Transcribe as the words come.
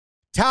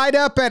Tied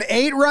up at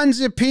 8 runs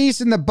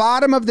apiece in the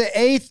bottom of the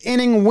 8th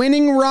inning,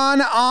 winning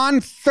run on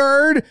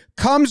third,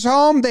 comes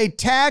home. They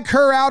tag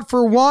her out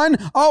for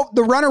 1. Oh,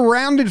 the runner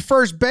rounded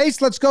first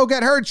base. Let's go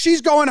get her.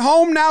 She's going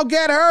home now.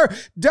 Get her.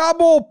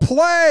 Double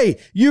play.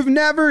 You've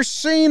never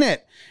seen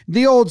it.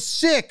 The old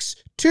 6,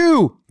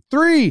 2,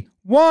 3,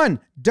 1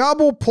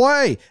 double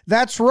play.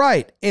 That's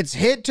right. It's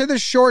hit to the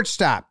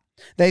shortstop.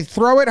 They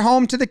throw it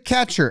home to the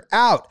catcher.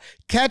 Out.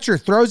 Catcher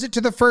throws it to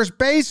the first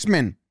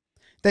baseman.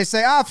 They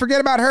say,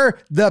 forget about her.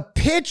 The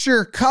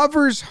pitcher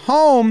covers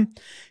home,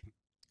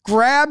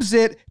 grabs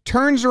it,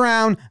 turns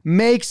around,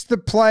 makes the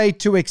play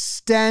to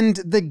extend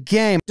the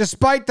game.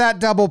 Despite that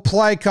double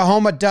play,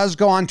 Kahoma does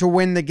go on to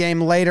win the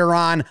game later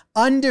on.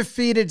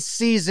 Undefeated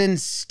season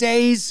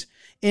stays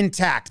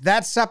intact.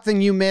 That's something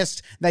you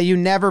missed that you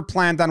never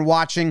planned on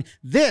watching.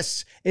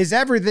 This is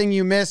everything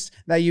you missed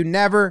that you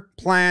never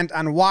planned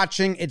on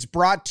watching. It's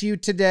brought to you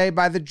today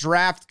by the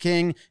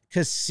DraftKings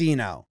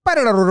Casino.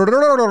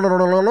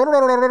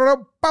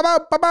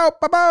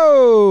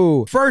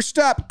 First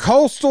up,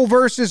 Coastal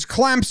versus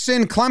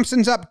Clemson.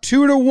 Clemson's up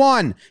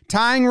 2-1.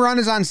 Tying run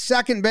is on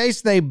second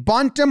base. They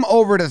bunt him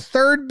over to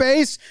third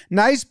base.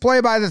 Nice play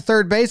by the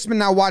third baseman.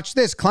 Now watch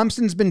this.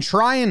 Clemson's been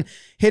trying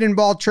hidden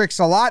ball tricks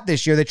a lot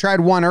this year. They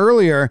tried one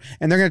earlier,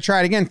 and they're going to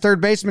try it again.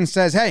 Third baseman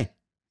says, hey,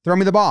 throw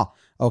me the ball.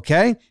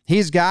 Okay,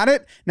 he's got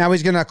it. Now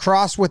he's going to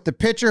cross with the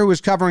pitcher who is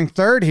covering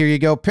third. Here you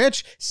go,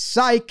 pitch.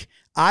 Psych.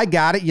 I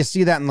got it. You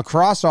see that in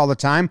lacrosse all the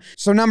time.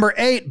 So number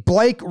 8,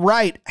 Blake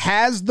Wright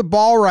has the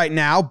ball right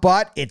now,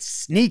 but it's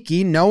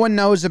sneaky. No one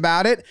knows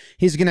about it.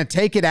 He's going to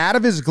take it out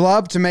of his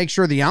glove to make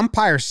sure the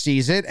umpire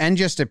sees it and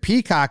just to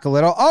peacock a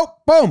little. Oh,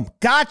 boom.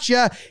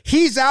 Gotcha.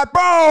 He's out.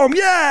 Boom.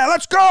 Yeah,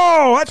 let's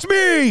go. That's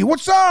me.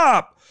 What's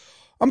up?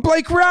 I'm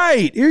Blake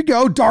Wright. Here you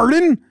go,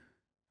 Darden.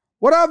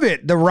 What of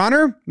it? The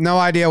runner? No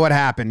idea what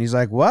happened. He's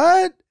like,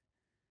 what?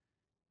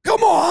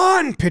 Come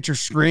on! Pitcher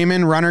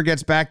screaming. Runner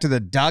gets back to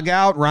the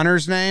dugout.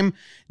 Runner's name,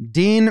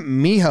 Dean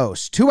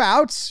Mijos. 2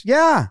 outs?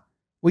 Yeah.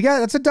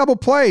 That's a double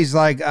play. He's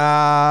like,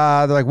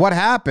 they're like, what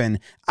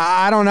happened?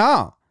 I don't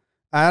know.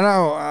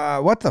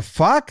 What the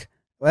fuck?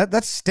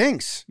 That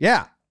stinks.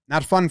 Yeah.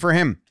 Not fun for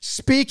him.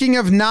 Speaking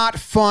of not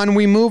fun,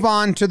 we move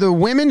on to the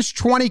women's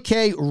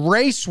 20K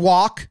race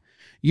walk,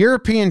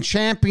 European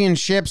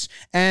Championships,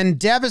 and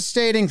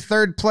devastating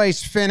third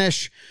place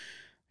finish.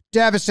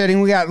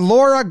 Devastating. We got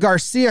Laura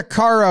Garcia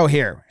Caro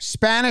here.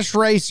 Spanish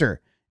racer.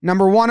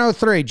 Number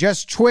 103.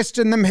 Just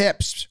twisting them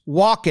hips.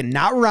 Walking,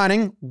 not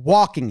running.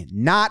 Walking,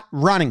 not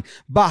running.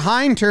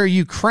 Behind her,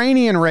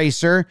 Ukrainian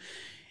racer,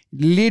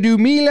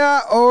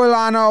 Lidumila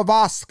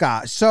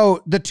Olanovaska.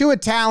 So the 2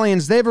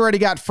 Italians, they've already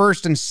got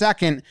first and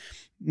second.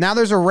 Now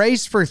there's a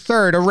race for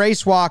third, a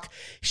race walk.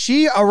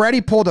 She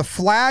already pulled a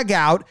flag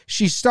out.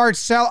 She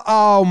starts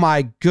oh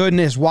my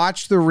goodness.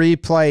 Watch the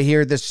replay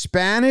here. The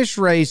Spanish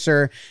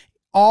racer,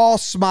 all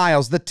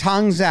smiles, the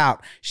tongue's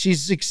out.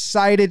 She's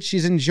excited.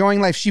 She's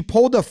enjoying life. She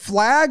pulled a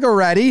flag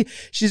already.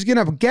 She's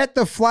going to get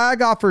the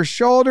flag off her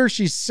shoulder.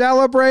 She's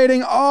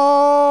celebrating.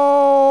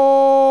 Oh,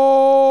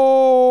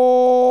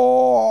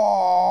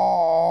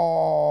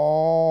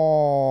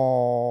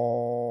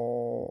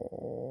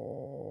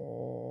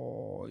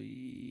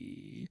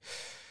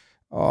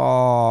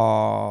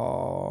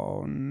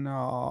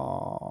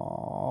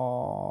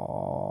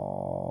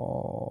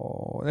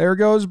 no. There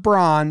goes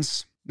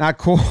bronze. Not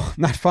cool.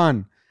 Not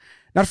fun.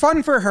 Not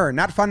fun for her.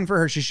 Not fun for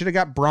her. She should have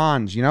got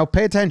bronze.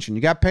 Pay attention.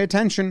 You got to pay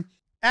attention.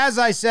 As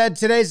I said,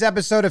 today's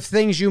episode of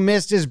Things You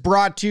Missed is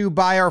brought to you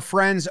by our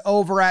friends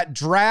over at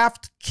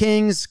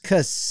DraftKings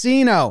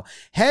Casino.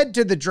 Head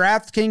to the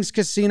DraftKings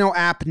Casino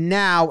app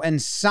now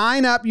and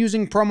sign up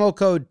using promo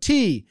code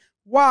TYM.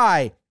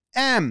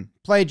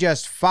 Play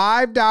just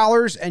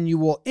 $5 and you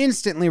will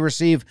instantly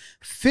receive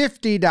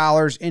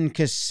 $50 in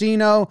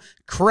casino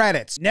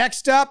credits.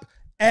 Next up,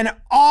 an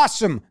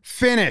awesome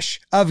finish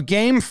of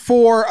Game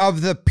 4 of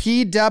the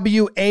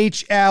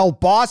PWHL.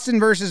 Boston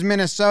versus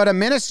Minnesota.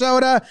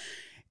 Minnesota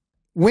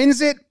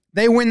wins it.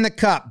 They win the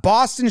cup.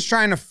 Boston's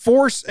trying to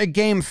force a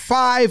Game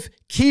 5.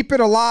 Keep it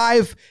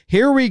alive.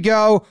 Here we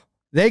go.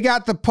 They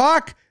got the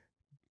puck.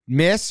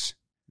 Miss.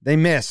 They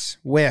miss.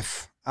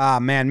 Whiff.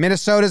 Man,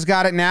 Minnesota's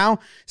got it now.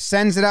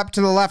 Sends it up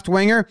to the left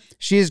winger.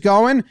 She's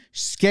going.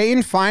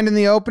 Skating. Finding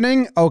the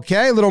opening.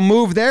 Okay, little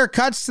move there.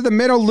 Cuts to the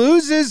middle.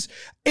 Loses.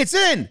 It's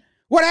in.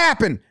 What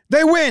happened?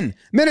 They win.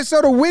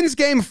 Minnesota wins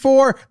Game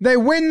 4. They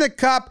win the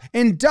cup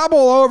in double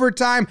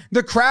overtime.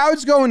 The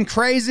crowd's going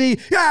crazy.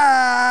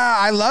 Yeah!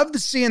 I love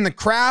seeing the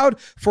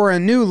crowd for a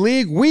new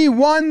league. We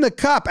won the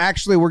cup.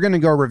 Actually, we're going to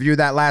go review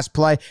that last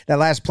play. That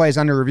last play is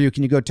under review.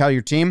 Can you go tell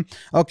your team?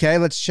 Okay,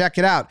 let's check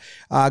it out.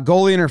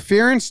 Goalie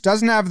interference.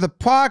 Doesn't have the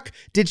puck.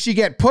 Did she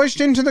get pushed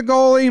into the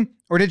goalie?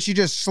 Or did she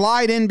just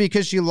slide in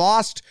because she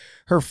lost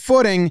her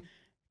footing?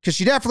 Because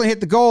she definitely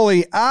hit the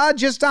goalie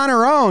just on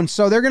her own.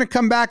 So they're going to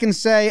come back and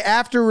say,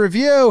 after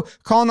review,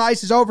 call on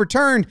ice is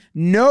overturned.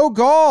 No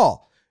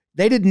goal.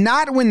 They did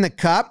not win the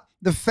cup.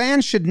 The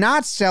fans should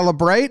not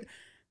celebrate.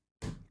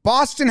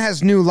 Boston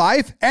has new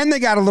life, and they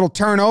got a little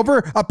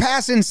turnover. A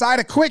pass inside,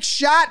 a quick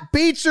shot,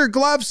 beats her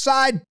glove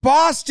side.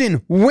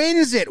 Boston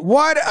wins it.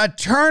 What a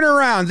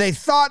turnaround. They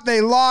thought they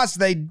lost.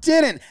 They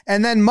didn't.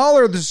 And then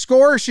Muller, the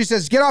scorer, she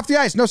says, get off the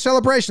ice. No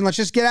celebration. Let's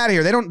just get out of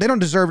here. They don't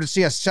deserve to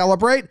see us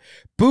celebrate.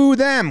 Boo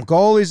them.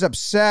 Goalie's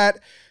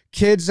upset.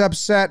 Kids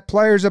upset.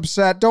 Players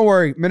upset. Don't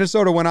worry.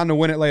 Minnesota went on to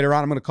win it later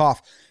on. I'm going to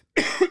cough.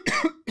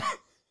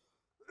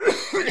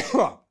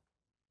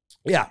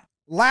 Yeah.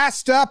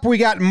 Last up, we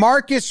got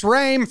Marcus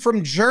Rahm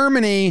from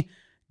Germany.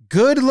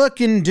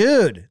 Good-looking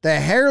dude. The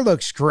hair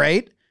looks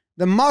great.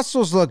 The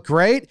muscles look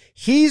great.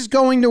 He's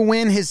going to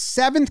win his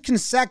 7th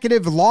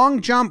consecutive long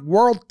jump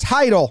world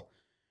title.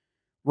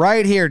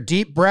 Right here.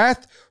 Deep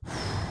breath.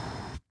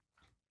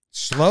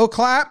 Slow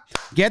clap.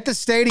 Get the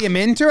stadium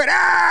into it.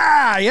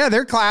 Ah! Yeah,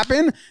 they're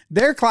clapping.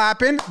 They're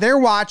clapping. They're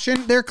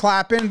watching. They're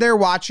clapping. They're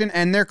watching.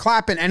 And they're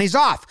clapping. And he's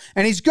off.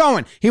 And he's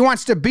going. He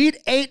wants to beat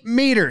 8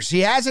 meters. He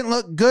hasn't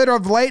looked good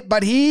of late,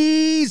 but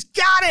he's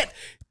got it.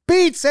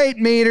 Beats 8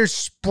 meters.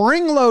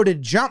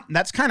 Spring-loaded jump.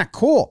 That's kind of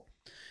cool.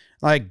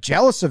 Like,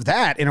 jealous of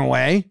that in a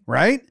way,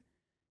 right?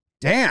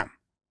 Damn.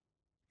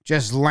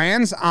 Just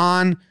lands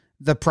on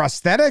the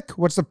prosthetic.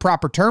 What's the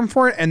proper term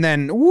for it? And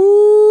then,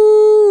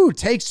 woo,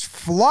 takes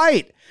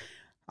flight.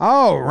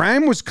 Oh,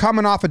 Rahm was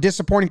coming off a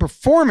disappointing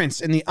performance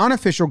in the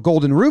unofficial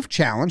Golden Roof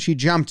Challenge. He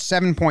jumped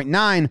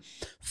 7.9,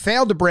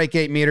 failed to break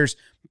 8 meters,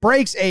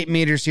 breaks 8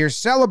 meters here,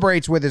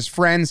 celebrates with his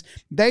friends.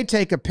 They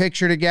take a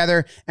picture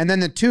together, and then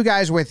the 2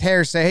 guys with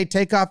hair say, hey,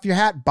 take off your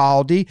hat,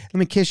 Baldy. Let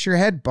me kiss your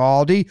head,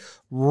 Baldy.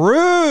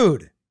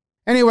 Rude.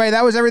 Anyway,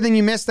 that was everything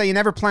you missed that you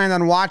never planned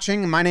on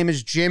watching. My name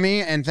is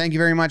Jimmy, and thank you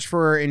very much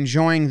for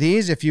enjoying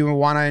these. If you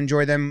want to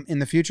enjoy them in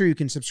the future, you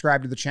can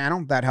subscribe to the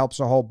channel. That helps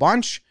a whole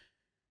bunch.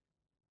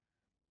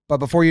 But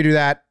before you do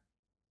that,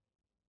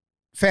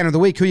 fan of the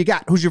week, who you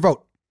got? Who's your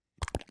vote?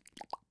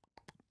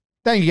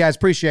 Thank you, guys.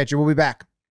 Appreciate you. We'll be back.